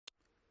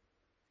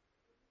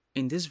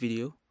In this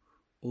video,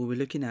 we'll be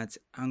looking at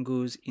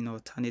angles in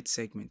alternate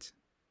segments.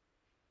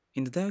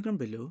 In the diagram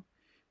below,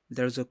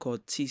 there is a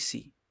chord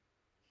TC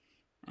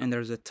and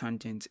there is a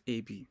tangent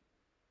AB.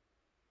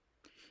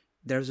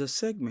 There is a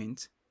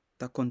segment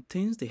that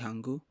contains the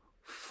angle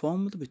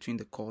formed between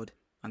the chord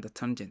and the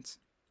tangent,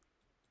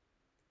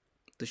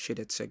 the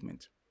shaded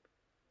segment.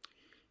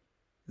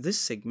 This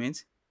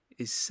segment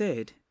is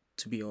said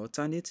to be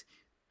alternate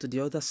to the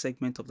other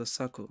segment of the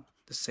circle,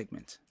 the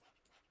segment.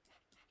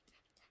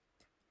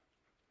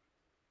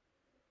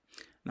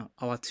 Now,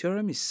 our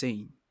theorem is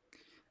saying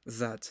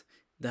that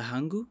the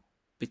angle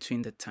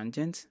between the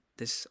tangent,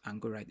 this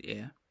angle right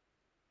here,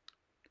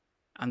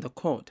 and the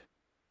chord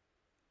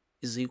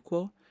is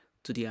equal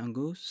to the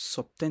angle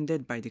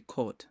subtended by the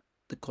chord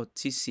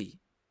TC,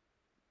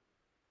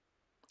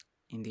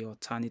 in the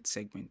alternate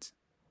segment.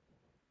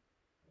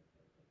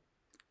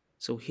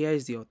 So here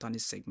is the alternate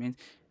segment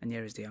and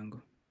here is the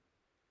angle.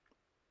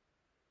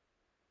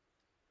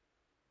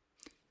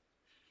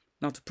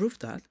 Now to prove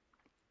that,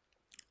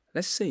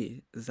 let's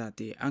say that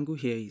the angle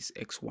here is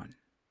x1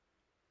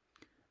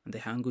 and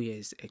the angle here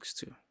is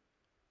x2.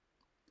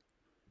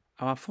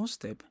 Our first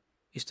step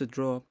is to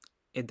draw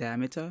a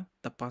diameter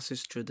that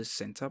passes through the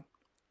center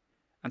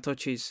and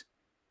touches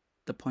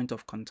the point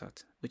of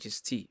contact, which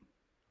is T.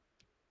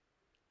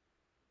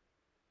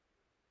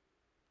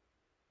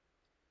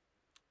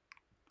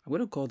 I'm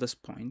going to call this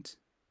point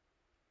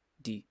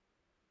D.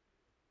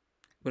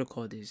 I'm going to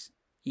call this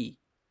E.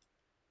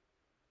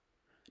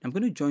 I'm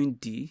going to join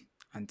D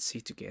and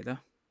C together.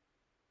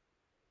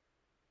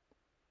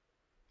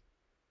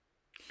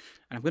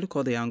 And I'm going to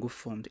call the angle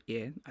formed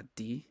here at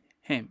D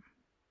M.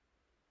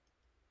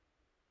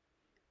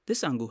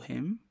 This angle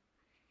M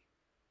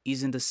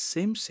is in the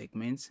same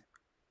segment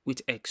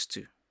with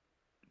x2,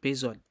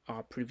 based on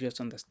our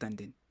previous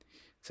understanding.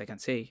 So I can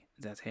say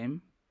that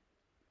M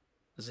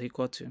is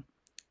equal to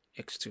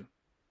x2.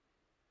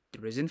 The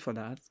reason for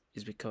that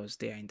is because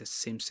they are in the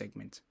same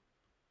segment.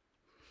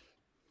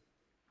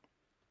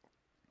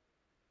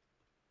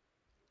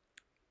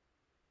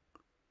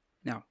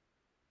 Now,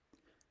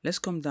 let's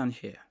come down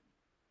here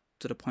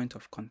to the point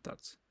of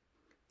contact.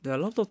 There are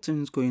a lot of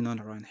things going on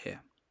around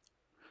here.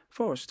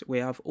 First, we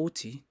have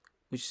OT,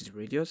 which is the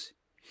radius.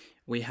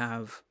 We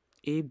have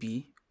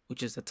AB,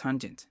 which is the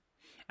tangent.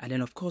 And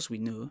then, of course, we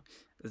know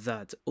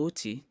that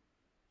OT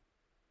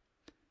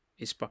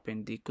is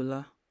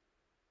perpendicular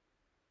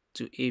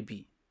to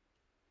AB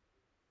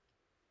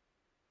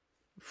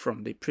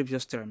from the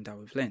previous theorem that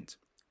we've learned.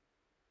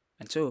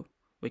 And so,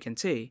 we can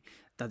say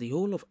that the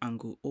whole of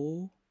angle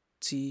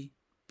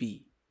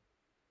OTB,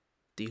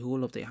 the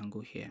whole of the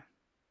angle here,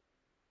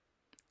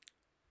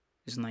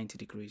 is 90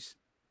 degrees.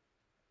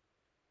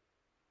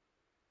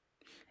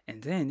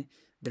 And then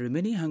the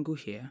remaining angle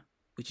here,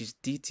 which is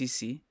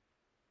DTC,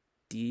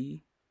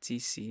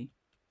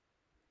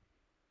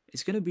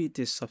 is going to be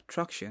the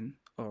subtraction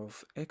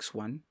of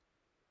x1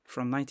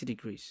 from 90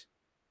 degrees.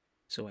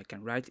 So I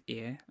can write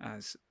here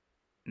as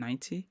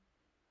 90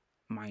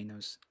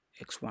 minus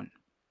x1.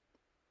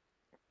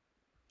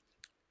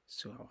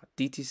 So our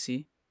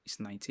DTC is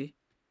 90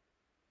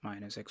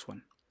 minus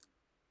x1.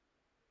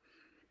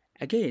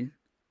 Again,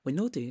 we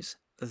notice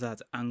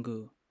that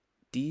angle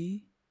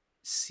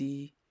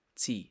DCT,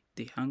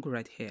 the angle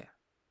right here,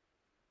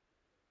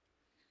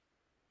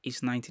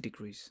 is 90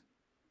 degrees.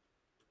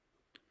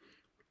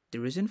 The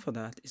reason for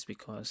that is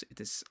because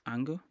it is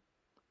angle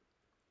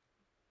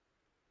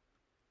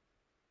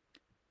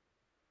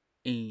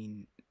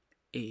in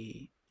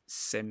a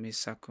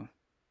semicircle.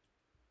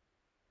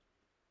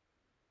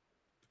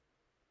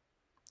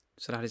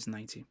 So that is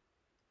 90.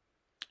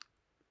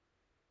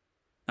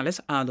 Now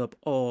let's add up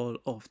all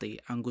of the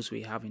angles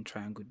we have in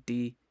triangle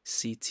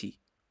DCT.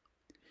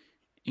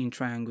 In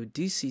triangle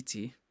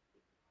DCT,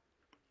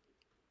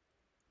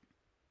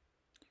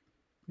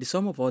 the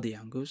sum of all the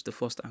angles, the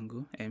first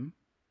angle, M,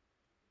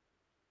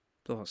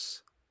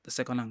 plus the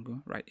second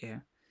angle, right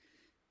here,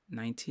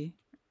 90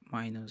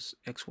 minus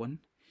x1,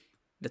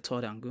 the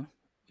third angle,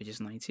 which is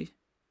 90,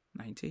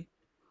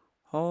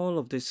 all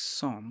of this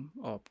sum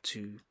up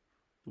to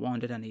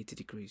 180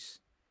 degrees.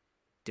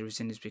 The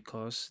reason is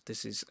because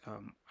this is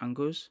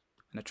angles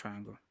and a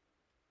triangle.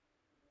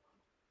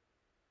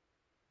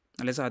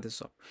 Now let's add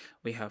this up.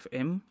 We have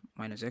M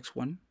minus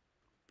x1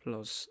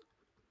 plus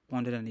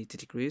 180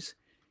 degrees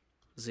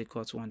is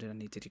equal to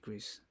 180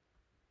 degrees.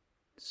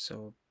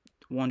 So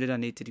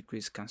 180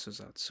 degrees cancels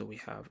out. So we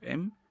have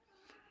M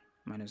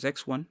minus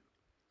x1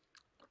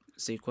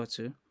 is equal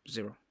to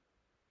 0.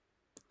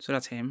 So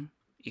that's M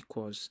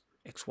equals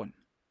x1.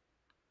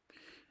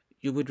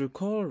 You would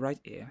recall right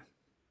here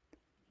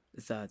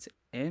that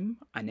M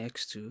and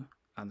x2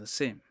 are the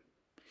same.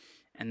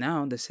 And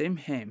now the same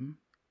M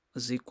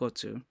is equal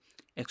to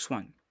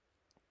x1.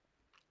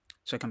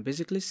 So I can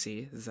basically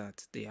say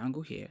that the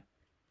angle here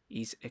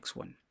is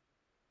x1.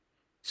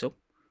 So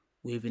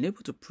we've been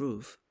able to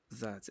prove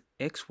that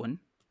x1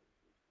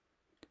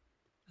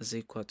 is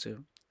equal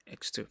to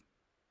x2.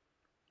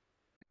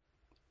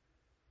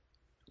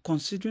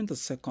 Considering the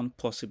second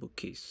possible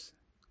case,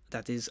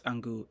 that is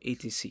angle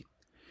ATC.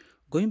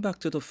 Going back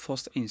to the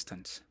first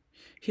instance,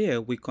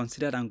 here we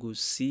considered angle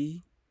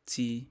CTB,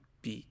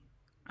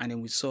 and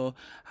then we saw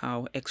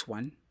how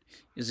x1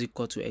 is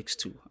equal to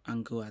x2,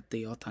 angle at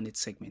the alternate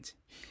segment.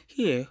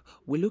 Here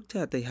we looked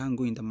at the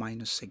angle in the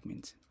minus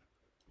segment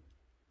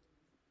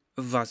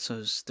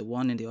versus the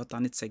one in the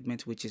alternate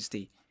segment, which is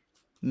the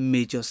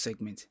major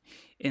segment.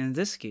 In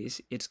this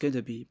case, it's going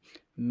to be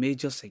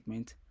major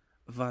segment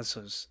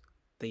versus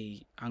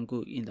the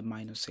angle in the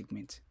minor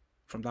segment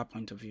from that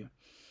point of view.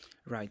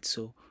 Right,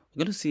 so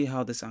we're going to see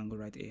how this angle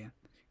right here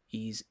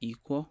is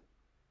equal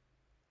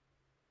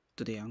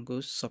to the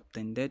angle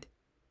subtended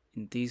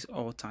in this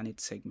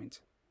alternate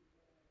segment.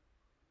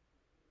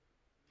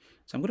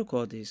 So I'm going to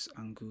call this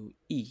angle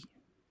E.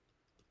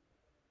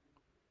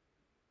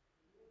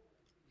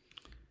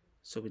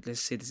 So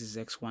let's say this is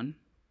x1,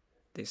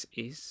 this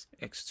is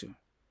x2.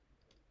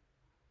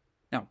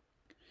 Now,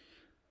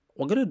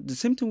 we're going to do the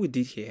same thing we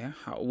did here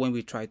when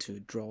we try to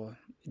draw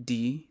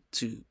D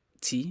to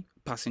T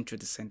passing through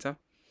the center.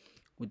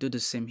 We do the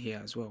same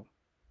here as well.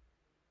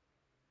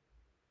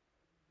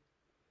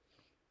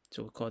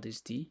 So we call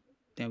this D,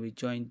 then we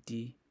join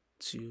D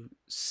to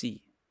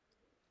C.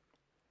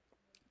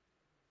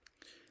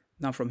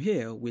 Now from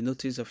here, we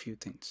notice a few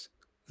things.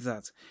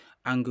 That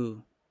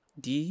angle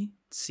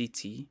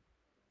DCT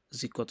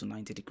is equal to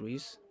 90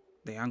 degrees,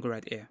 the angle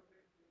right here.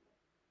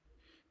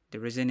 The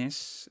reason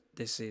is,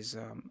 this is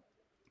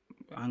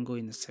angle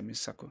in a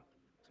semicircle.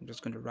 I'm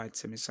just going to write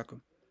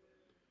semicircle.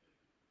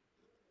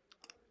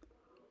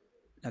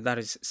 Now that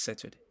is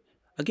settled.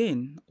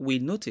 Again, we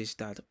notice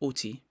that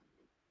OT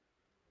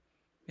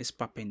is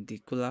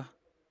perpendicular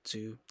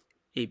to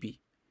AB.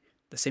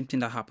 The same thing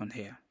that happened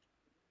here.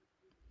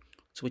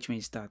 So which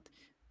means that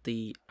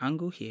the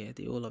angle here,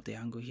 the whole of the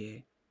angle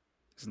here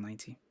is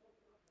 90.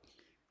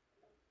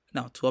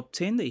 Now to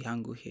obtain the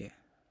angle here,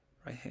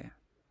 right here,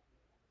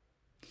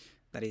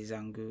 that is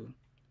angle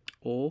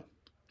OTC,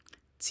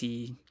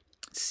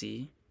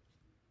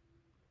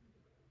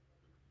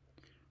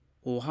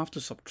 we'll have to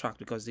subtract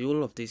because the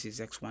whole of this is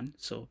x1,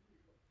 so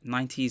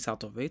 90 is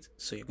out of it,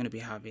 so you're going to be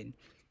having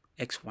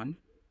x1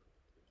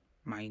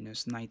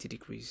 minus 90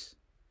 degrees.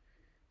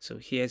 So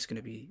here it's going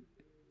to be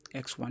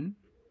x1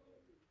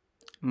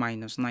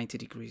 minus 90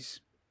 degrees.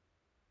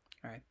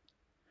 Right.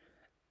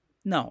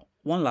 Now,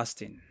 one last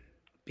thing,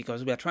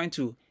 because we are trying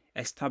to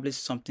establish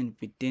something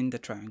within the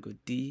triangle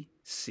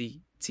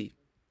DCT.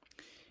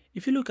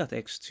 If you look at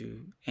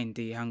x2 and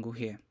the angle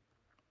here,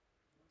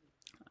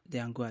 the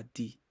angle at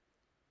D,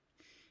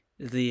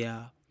 they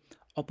are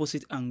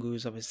opposite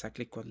angles of a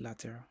cyclic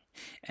quadrilateral,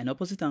 and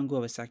opposite angle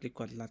of a cyclic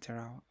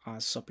quadrilateral are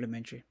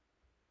supplementary.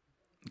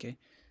 Okay,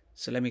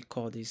 so let me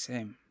call this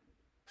M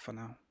for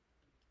now.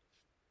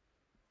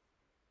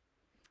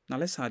 Now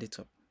let's add it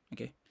up.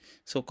 Okay,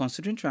 so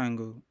considering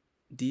triangle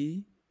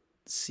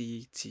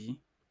DCT,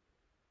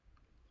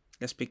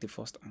 let's pick the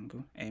first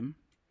angle M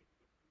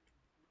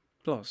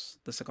plus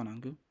the second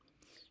angle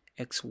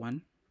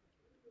x1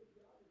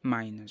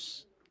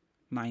 minus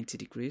 90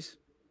 degrees,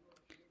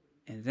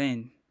 and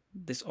then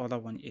this other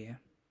one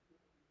here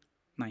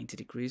 90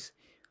 degrees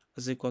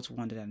is equal to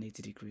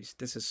 180 degrees.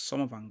 This is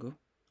sum of angle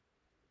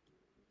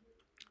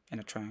and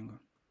a triangle.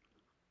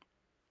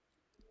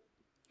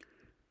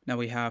 Now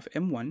we have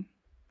M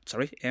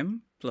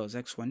plus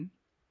x1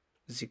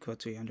 is equal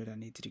to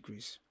 180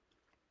 degrees.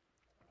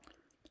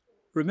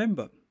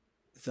 Remember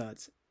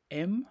that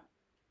M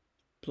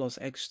plus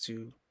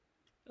x2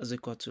 is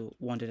equal to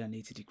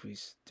 180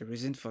 degrees. The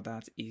reason for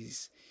that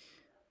is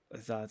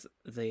that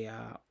they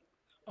are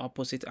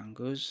opposite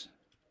angles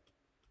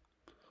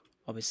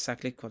of a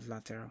cyclic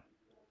quadrilateral,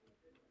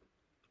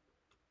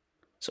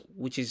 so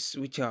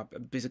which are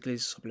basically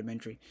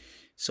supplementary.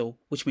 So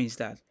which means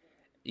that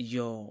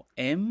your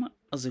M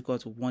is equal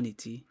to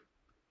 180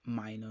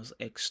 minus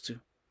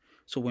x2.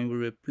 So when we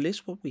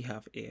replace what we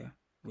have here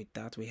with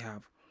that, we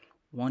have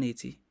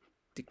 180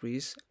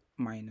 degrees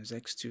minus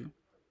x2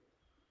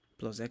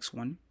 plus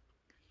x1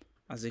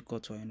 is equal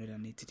to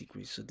 180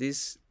 degrees. So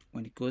this,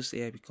 when it goes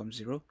here, it becomes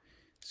 0.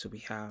 So we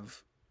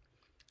have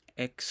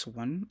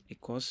x1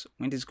 equals,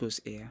 when this goes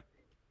here,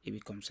 it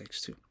becomes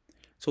x2.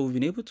 So we've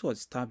been able to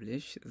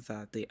establish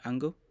that the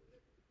angle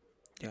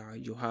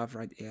you have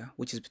right here,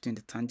 which is between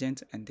the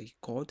tangent and the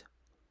chord,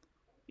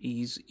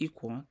 is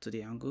equal to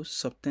the angle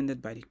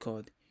subtended by the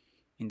chord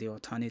in the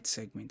alternate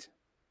segment.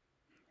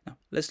 Now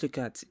let's look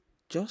at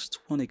just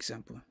one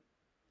example.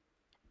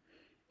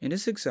 In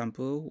this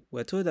example,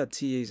 we're told that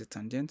TA is a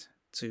tangent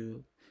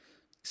to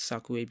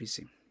circle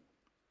ABC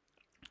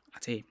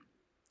at A,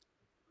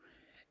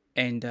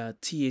 and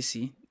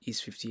TAC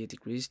is 58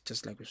 degrees,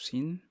 just like we've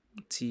seen.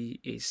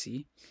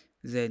 TAC,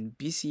 then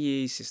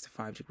BCA is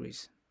 65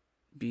 degrees.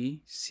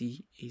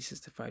 BCA is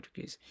 65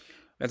 degrees.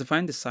 We have to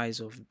find the size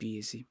of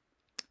BAC.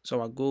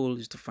 So our goal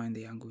is to find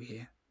the angle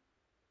here.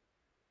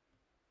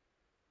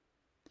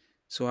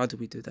 So how do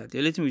we do that? The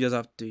only thing we just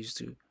have to do is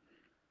to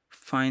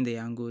find the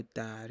angle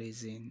that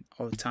is in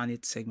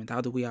alternate segment.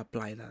 How do we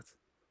apply that?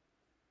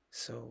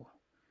 So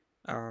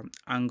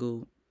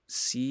angle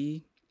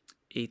CTB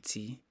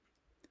 80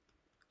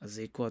 is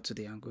equal to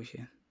the angle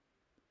here.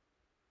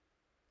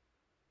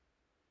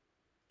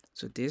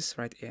 So this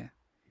right here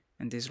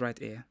and this right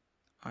here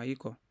are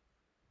equal.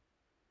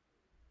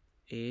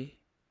 A,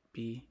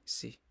 B,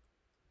 C,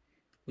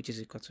 which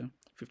is equal to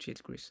 58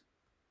 degrees.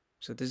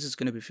 So this is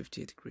going to be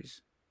 58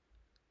 degrees.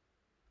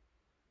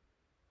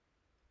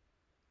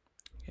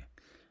 Okay.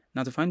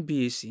 Now to find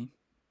BAC,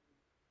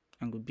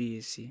 angle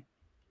BAC.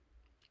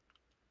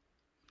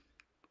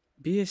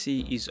 BAC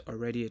is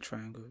already a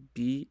triangle.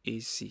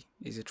 BAC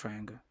is a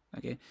triangle.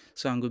 Okay,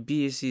 so angle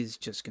BAC is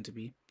just going to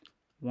be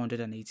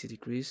 180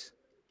 degrees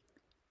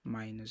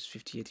minus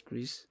 58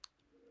 degrees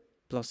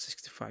plus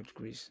 65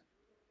 degrees,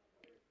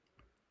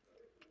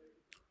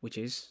 which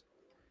is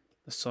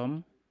the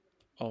sum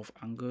of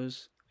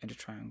angles in the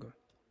triangle.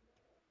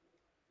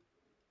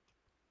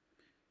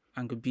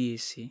 Angle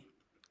BAC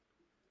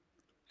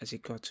is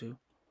equal to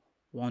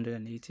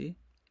 180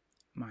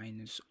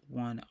 minus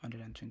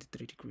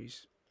 123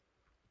 degrees.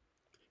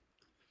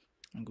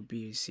 Angle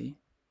BAC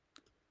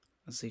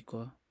is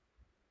equal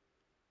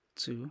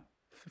to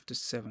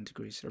 57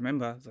 degrees.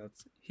 Remember that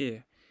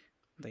here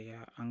they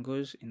are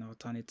angles in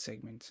alternate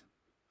segments.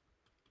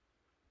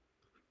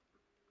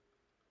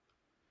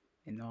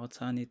 In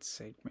alternate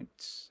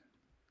segments.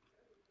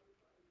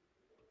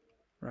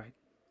 Right.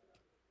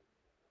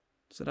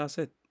 So that's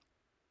it.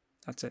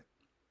 That's it.